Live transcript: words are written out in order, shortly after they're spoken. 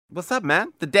What's up,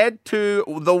 man? The Dead to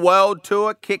the World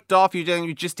Tour kicked off. You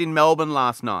were just in Melbourne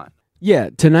last night. Yeah,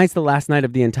 tonight's the last night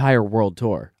of the entire world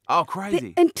tour. Oh,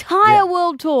 crazy. The entire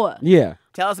world tour. Yeah.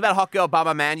 Tell us about Hot Girl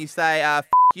Bummer, man. You say, f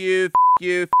you, f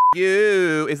you, f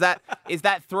you. Is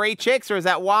that 3 chicks or is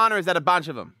that 1 or is that a bunch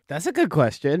of them? That's a good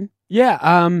question. Yeah,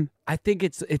 I think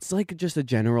it's like just a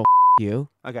general you.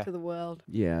 Okay. To the world.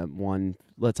 Yeah, one,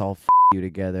 let's all you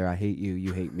together. I hate you,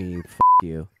 you hate me,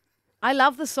 you. I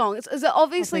love the song. It's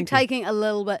obviously taking a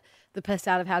little bit the piss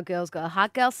out of how girls go,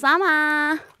 hot girl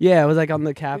summer. Yeah, it was like on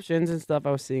the captions and stuff.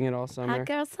 I was seeing it all summer. Hot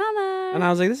girl summer. And I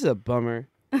was like, this is a bummer.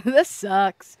 This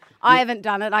sucks. I haven't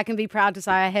done it. I can be proud to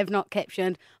say I have not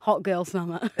captioned hot girl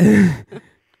summer.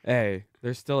 Hey,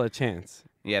 there's still a chance.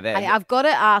 Yeah, I've got to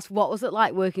ask, what was it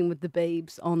like working with the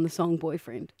Beebs on the song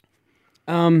Boyfriend?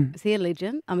 Is he a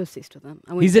legend? I'm obsessed with him.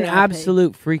 He's an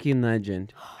absolute freaking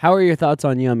legend. How are your thoughts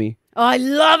on Yummy? Oh, I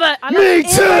love it. I love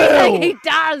everything he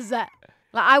does. Like,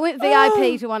 I went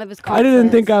VIP to one of his concerts. I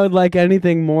didn't think I would like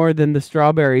anything more than the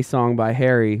Strawberry song by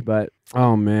Harry, but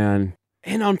oh man.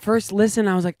 And on first listen,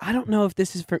 I was like, I don't know if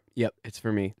this is for... Yep, it's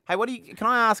for me. Hey, can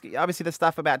I ask, obviously the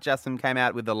stuff about Justin came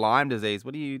out with the Lyme disease.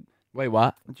 Wait,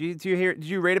 what? Did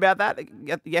you read about that?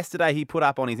 Yesterday he put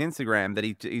up on his Instagram that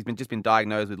he's just been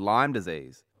diagnosed with Lyme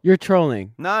disease. You're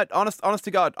trolling. No, honest to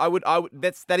God,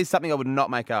 that is something I would not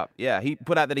make up. Yeah, he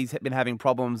put out that he's been having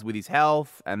problems with his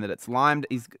health and that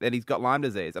he's got Lyme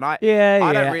disease. And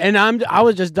And I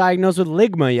was just diagnosed with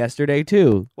ligma yesterday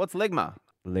too. What's ligma?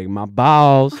 Ligma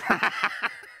balls.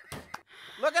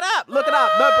 Look it up. Look it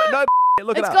up. No.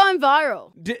 Look it up. It's going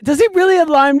viral. Does he really have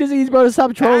Lyme disease, bro?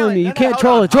 Stop trolling me. You can't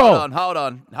troll a troll. Hold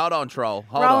on, troll.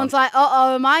 Rowan's like,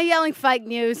 am I yelling fake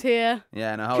news here?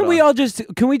 Yeah, no,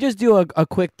 Can we just do a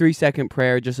quick 3-second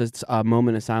prayer, just as a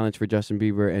moment of silence for Justin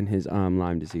Bieber and his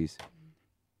Lyme disease?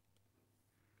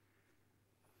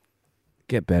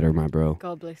 Get better, my bro.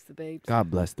 God bless the Beebs.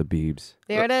 God bless the Biebs.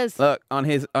 There it is. Look on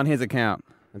his account.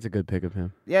 That's a good pic of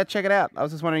him. Yeah, check it out. I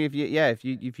was just wondering if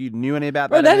you knew any about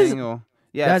Bro, that.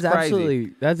 That's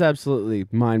absolutely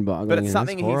mind-boggling. But it's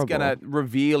something he's gonna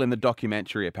reveal in the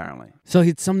documentary, apparently. So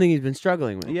it's something he's been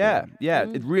struggling with. Yeah.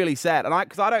 It's really sad, and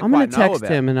because I don't. I'm gonna text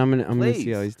him, and I'm gonna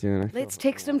see how he's doing. Let's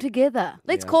text him together.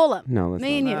 Let's call him. No, let's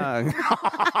me and you.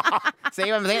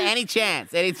 See what I'm saying? Any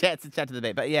chance to chat to the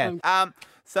beat? But yeah.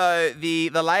 So the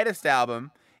latest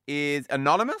album is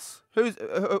Anonymous. Who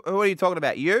are you talking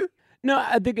about? You? No,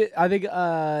 I think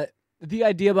the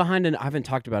idea behind it, I haven't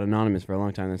talked about Anonymous for a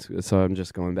long time, so I'm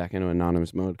just going back into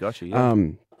Anonymous mode. Gotcha, yeah.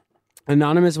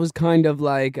 Anonymous was kind of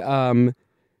like,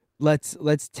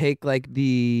 let's take like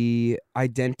the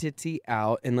identity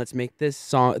out and let's make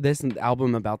this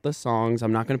album about the songs.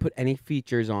 I'm not going to put any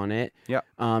features on it. Yeah.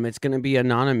 It's going to be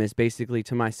anonymous, basically,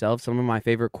 to myself. Some of my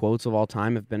favorite quotes of all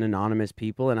time have been anonymous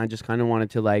people, and I just kind of wanted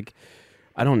to like,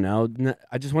 I don't know,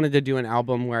 I just wanted to do an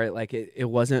album where it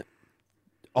wasn't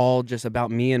all just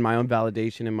about me and my own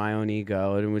validation and my own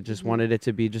ego, and we just wanted it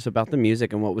to be just about the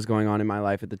music and what was going on in my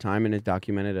life at the time, and it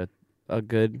documented a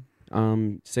good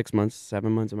 6 months, 7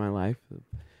 months of my life.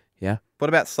 Yeah. What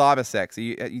about cyber sex?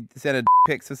 You sending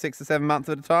pics for 6 or 7 months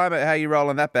at a time? How are you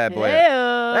rolling that bad boy?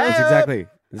 That's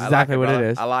exactly what it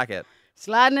is. I like it.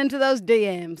 Sliding into those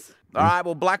DMs. All right,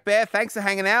 well, Blackbear, thanks for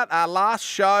hanging out. Our last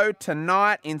show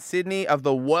tonight in Sydney of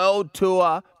the World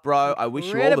Tour. Bro, I wish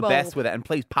you all the best with it. And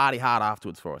please party hard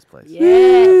afterwards for us, please.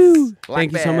 Yes.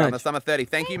 Thank you so much. On the Summer 30.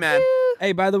 Thank you, man.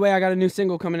 Hey, by the way, I got a new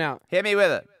single coming out. Hit me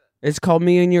with it. It's called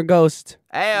Me and Your Ghost.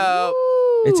 Ayo.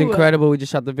 It's incredible. We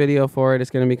just shot the video for it. It's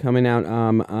going to be coming out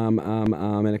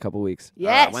in a couple weeks.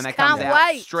 Yes, when that can't comes out,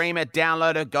 wait. stream it,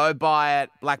 download it, go buy it.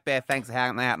 Blackbear, thanks for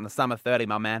hanging out in the Summer 30,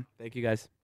 my man. Thank you, guys.